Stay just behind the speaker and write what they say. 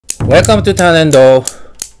Welcome to Tandendo.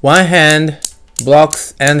 One hand,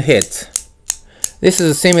 blocks and hits. This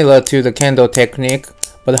is similar to the Kendo technique,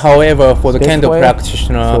 but however for the Kendo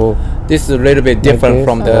practitioner, this is a little bit different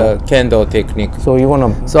from the Kendo technique. So you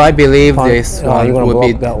wanna. So I believe this one will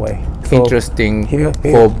be that way. interesting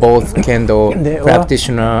for both Kendo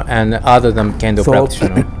practitioner and other than Kendo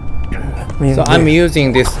practitioner. So I'm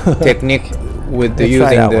using this technique with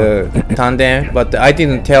using the Tanden, but I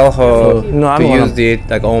didn't tell her to use it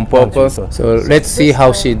like on purpose. So let's see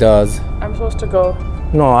how she does. I'm supposed to go.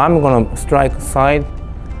 No, I'm gonna strike side.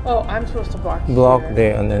 Oh, I'm supposed to block here,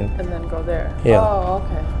 there and then go there. Yeah. Oh,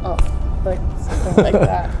 okay. Oh, like something like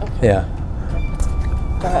that. Okay. Yeah.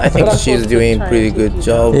 I think she's doing a pretty good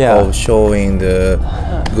job of showing the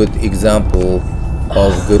good example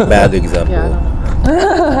of good bad example.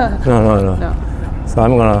 Yeah, No. So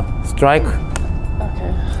I'm gonna strike.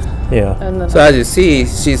 Okay. Yeah. And then So as you see,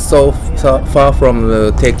 she's so far from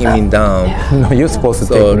taking me down. No, you're supposed to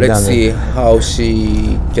take So me down. let's see how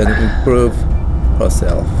she can improve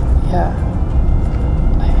herself. yeah.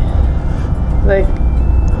 Like.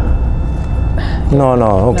 No.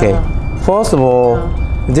 Okay. No. First of all,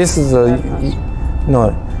 this is a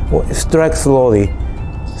strike slowly.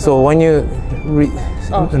 So when you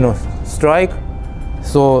strike,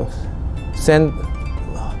 so send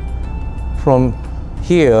from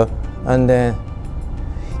here and then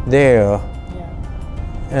there,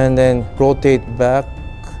 and then rotate back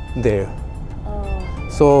there.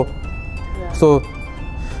 So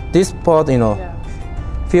this part,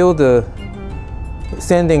 feel the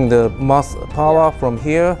sending the mass power from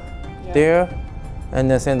here, there, and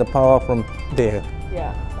then send the power from there.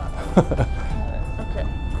 Yeah. Okay.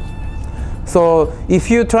 So if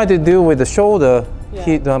you try to do with the shoulder,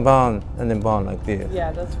 hit the band and then band like this.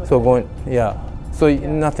 Yeah, that's what. So so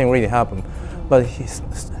nothing really happened. But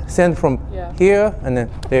send from here and then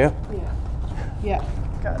there. Yeah.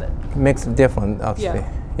 Got it. Makes a difference actually.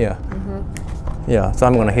 Yeah. So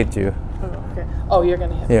I'm gonna hit you. Oh, okay. Oh, you're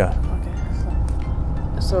gonna hit me. Yeah. Okay.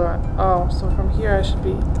 So from here I should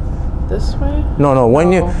be this way. No.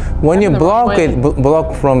 When you block it,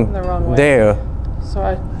 block from The wrong way. there.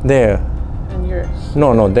 So There. and you're.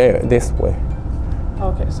 No, there. This way.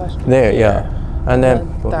 Okay, so I should be There. here. Yeah. And then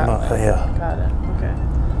that way. yeah. Got it. Okay.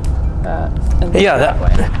 And then Yeah, that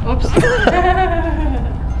way. Oops.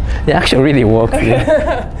 It actually really works.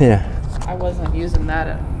 Yeah. I wasn't using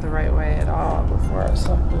that the right way at all before,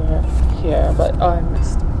 so here, but I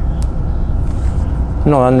missed.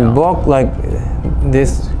 No, and block like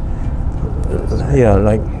this.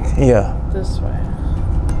 This way.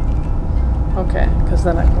 Okay, because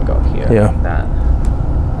then I can go here. Yeah. Like that.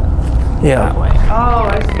 Yeah. That way. Oh,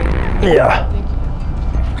 I see. Yeah. Thank you.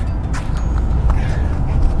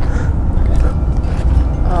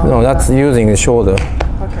 Okay. No, that's using the shoulder.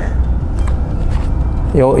 Okay.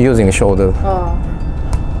 You're using the shoulder. Oh.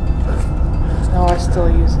 No, I still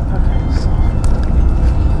use it. Okay. So.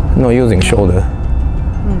 No, using shoulder.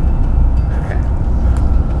 Okay.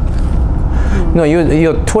 No,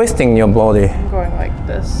 you're twisting your body. I'm going like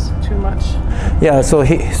this too much. Yeah, so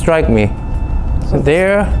strike me. So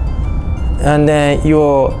there, and then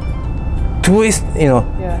you twist,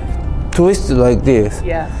 twist like this.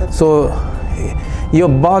 Yeah. That's So your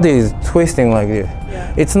body is twisting like this.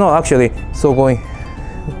 Yeah. It's not actually so going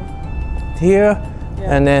here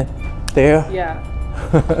and then there. Yeah.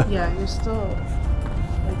 Yeah, you're still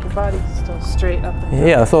like your body's still straight up. And down.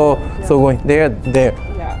 Yeah, so going there.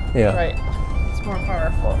 Yeah. Right. It's more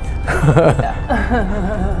powerful.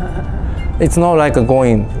 It's not like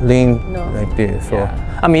going lean like this. So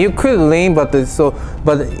I mean, you could lean, but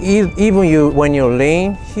even when you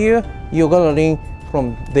lean here, you gotta lean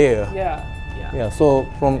from there. Yeah. Yeah. So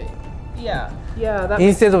from That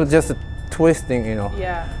instead of just twisting,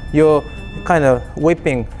 Yeah. you're kind of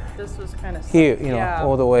whipping This was kind of here,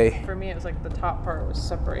 all the way. For me, it was like the top part was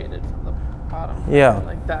separated from the bottom. Yeah.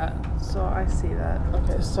 Like that. So I see that.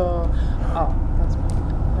 Okay. So, that's me.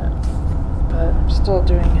 Yeah. But I'm still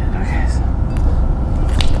doing it. Okay. So.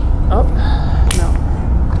 Oh no.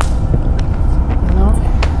 No,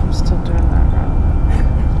 I'm still doing that route.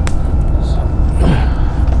 So.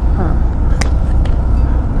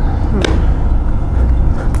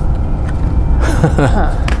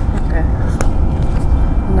 Okay.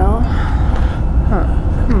 No.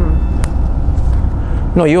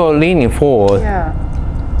 No, you're leaning forward. Yeah.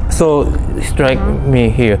 So strike me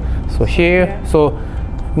here. So here. So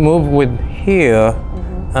move with here,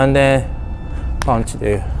 and then punch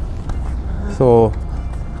there. So.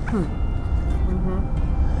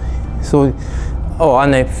 So,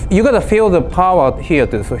 and then you gotta feel the power here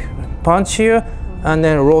too. So punch here, and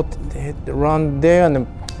then rotate, run there, and then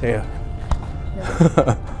there.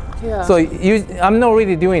 Yeah. So I'm not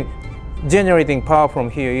really generating power from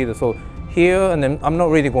here either. So here, and then I'm not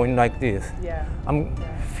really going like this. Yeah. I'm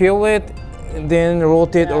feel it, and then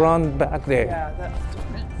rotate around back there. Yeah, that's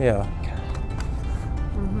different. Yeah.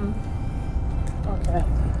 Okay.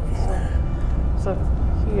 So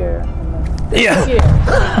here and then Yeah. here.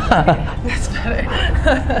 That's better.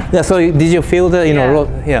 Yeah. So did you feel that? You know.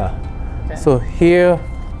 Yeah. Okay. So here.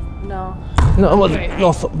 No. No, it wasn't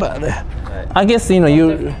not so bad. I guess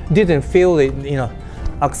you didn't feel it.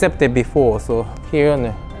 Accept it before. So here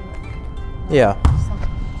and yeah.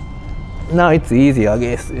 Now it's easy, I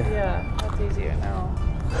guess. Yeah, that's easier now.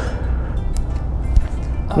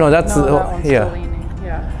 No, that's that one's yeah. still leaning.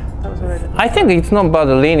 Yeah, that was what I did. I think it's not about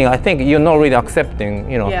the leaning. I think you're not really accepting.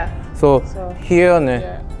 Yeah. So here and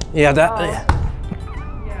Yeah. that. Yeah.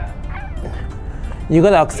 You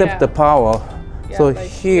gotta accept the power. Yeah, So like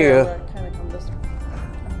here. where it kind of comes this.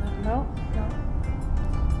 No.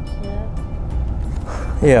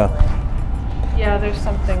 Here. Yeah. Yeah, there's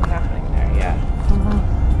something happening there. Yeah.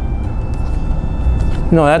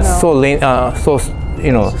 No, that's No. so lean. So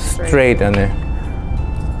straight and then.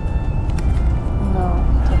 No,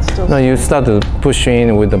 that's still. No, you start to push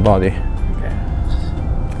in with the body. Okay.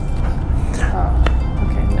 Oh.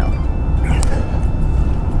 Okay.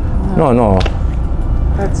 No. No.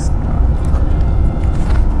 That's.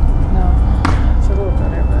 No. It's a little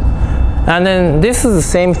better, but. And then this is the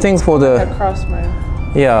same thing for A the. cross move.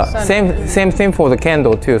 Yeah, Sun. same thing for the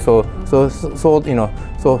Kendo too. So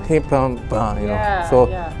so hip and Yeah, so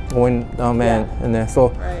yeah. going down man and then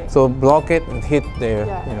Right. so block it and hit there.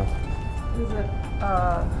 Yeah. Is it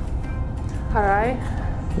harai?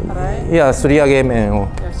 Yeah, Suriage Men. Yeah,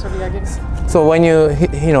 Suriage. So when you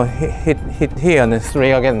hit hit here and then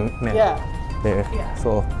Suriage Men. Yeah. There. Yeah.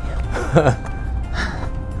 So.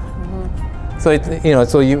 So it's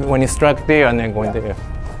so when you strike there and then going there.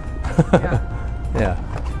 Yeah. Yeah.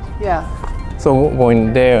 Yeah. So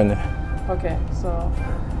going there and. Okay, so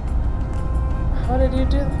how did you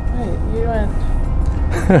do that? Wait, you went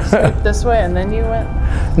straight this way and then you went.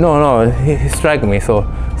 No, he struck me. So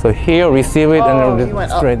here receive it and he then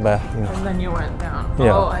went straight up. back. And then you went down.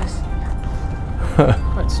 Yeah. Oh, I see.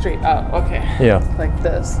 Went straight up. Okay. Yeah. Like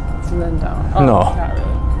this and then down. Oh, No.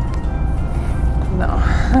 Not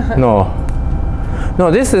really. No. No,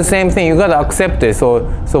 this is the same thing. You gotta accept it. So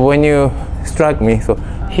when you strike me, so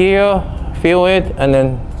here feel it and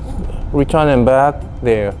then return and back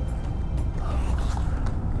there.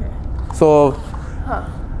 So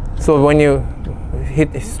when you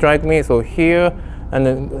strike me, so here and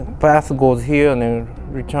then path goes here and then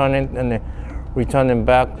return it and then return it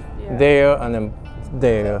back there and then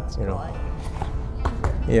there.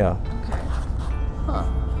 Yeah. Okay.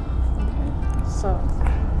 So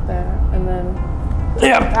there and then.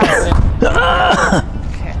 Yep.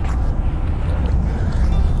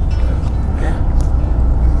 Okay.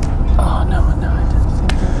 Oh no, I did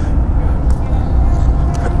something.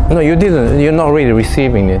 No, you didn't. You're not really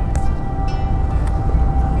receiving it.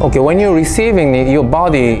 Okay, when you're receiving it, your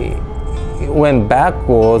body went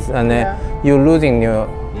backwards and then you're losing your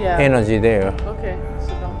energy there. Okay, so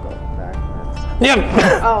don't go backwards. Yep.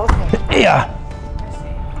 Oh, okay. Yeah. I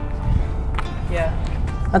see. Yeah.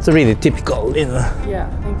 That's really typical, Yeah,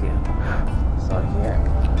 thank you. So here.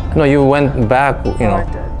 No, you went back, Oh, I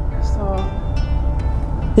did. So.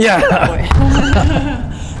 Yeah.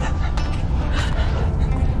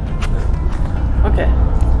 Okay.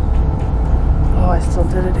 Oh, I still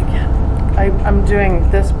did it again. I'm doing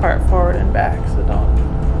this part forward and back, so don't.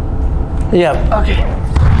 Yeah. Okay.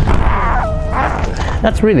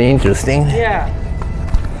 That's really interesting. Yeah.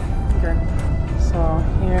 Okay. So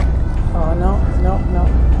here. Oh no. No. No.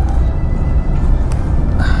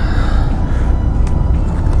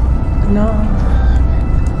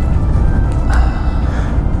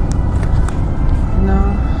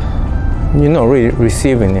 You're not really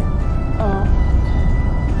receiving it. Oh.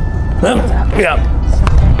 Yeah.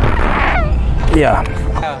 Yeah.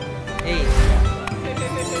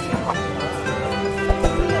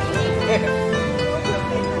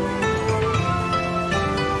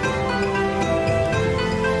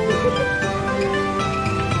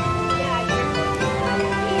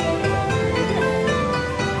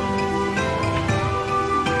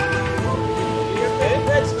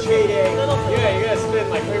 That's cheating. Yeah, you gotta spin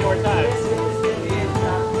like 3 more times.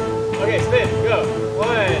 Okay, spin, go. 1,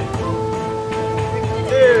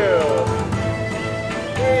 2,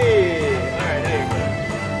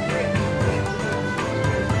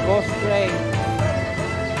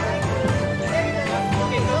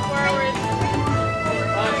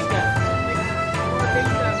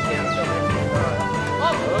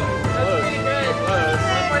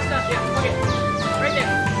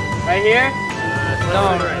 Right here?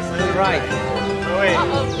 No, right. To the right. Oh wait,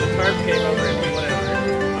 the tarp came over and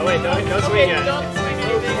whatever. Oh wait, don't swing yet. Don't swing.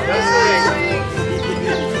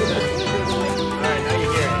 Alright, now you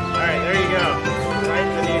hear it. Alright, there you go. Right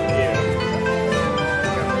beneath you.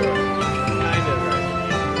 Kind of right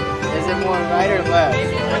beneath you. Is it more right or left?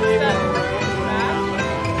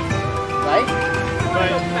 Right? But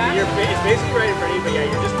it's basically right in front of you, but yeah,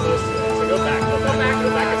 you're just close to it. So go back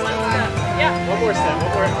a step. Yeah. One more step, one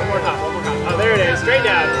more hop. Oh, there it is, straight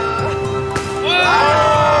down.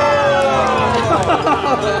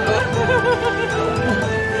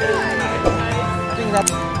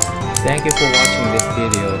 Thank you for watching this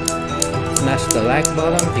video. Smash the like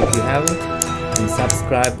button if you haven't, and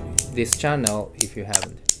subscribe this channel if you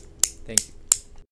haven't.